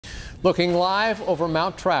Looking live over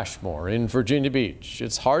Mount Trashmore in Virginia Beach.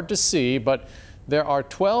 It's hard to see, but there are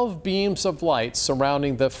 12 beams of light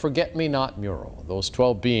surrounding the Forget-Me-Not mural. Those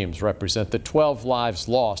 12 beams represent the 12 lives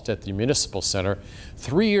lost at the Municipal Center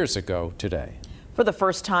 3 years ago today. For the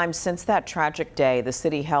first time since that tragic day, the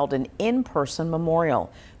city held an in-person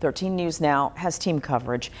memorial. 13 News Now has team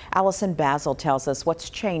coverage. Allison Basil tells us what's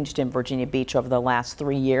changed in Virginia Beach over the last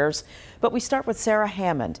 3 years. But we start with Sarah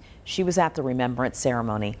Hammond. She was at the remembrance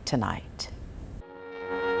ceremony tonight.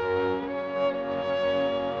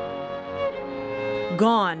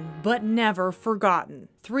 Gone, but never forgotten.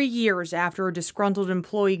 3 years after a disgruntled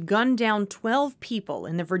employee gunned down 12 people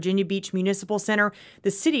in the Virginia Beach Municipal Center, the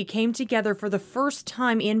city came together for the first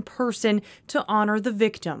time in person to honor the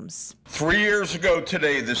victims. 3 years ago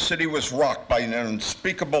today, the city was rocked by an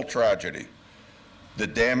unspeakable tragedy. The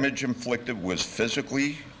damage inflicted was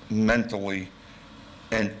physically, mentally,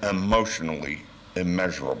 and emotionally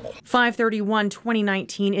immeasurable.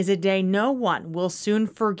 5/31/2019 is a day no one will soon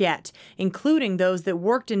forget, including those that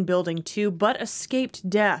worked in Building 2 but escaped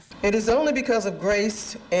death. It is only because of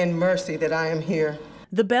grace and mercy that I am here.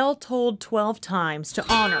 The bell tolled 12 times to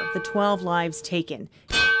honor the 12 lives taken,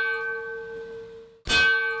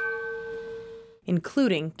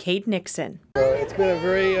 including Kate Nixon. It's been a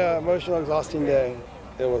very emotional, exhausting day.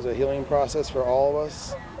 It was a healing process for all of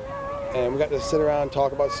us. And we got to sit around and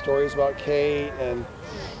talk about stories about Kate and,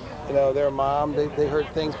 you know, their mom. They heard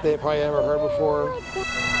things they probably never heard before.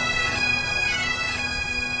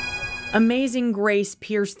 Amazing grace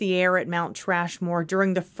pierced the air at Mount Trashmore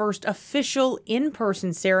during the first official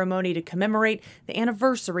in-person ceremony to commemorate the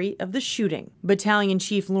anniversary of the shooting. Battalion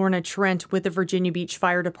Chief Lorna Trent with the Virginia Beach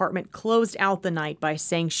Fire Department closed out the night by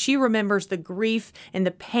saying she remembers the grief and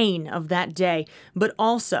the pain of that day, but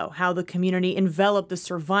also how the community enveloped the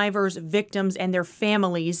survivors, victims, and their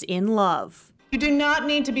families in love. You do not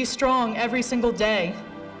need to be strong every single day.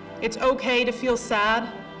 It's okay to feel sad,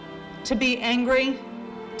 to be angry,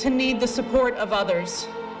 to need the support of others.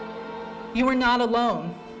 You are not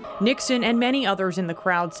alone. Nixon and many others in the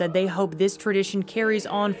crowd said they hope this tradition carries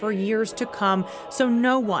on for years to come, so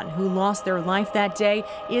no one who lost their life that day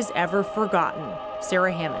is ever forgotten.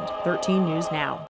 Sarah Hammond, 13 News Now.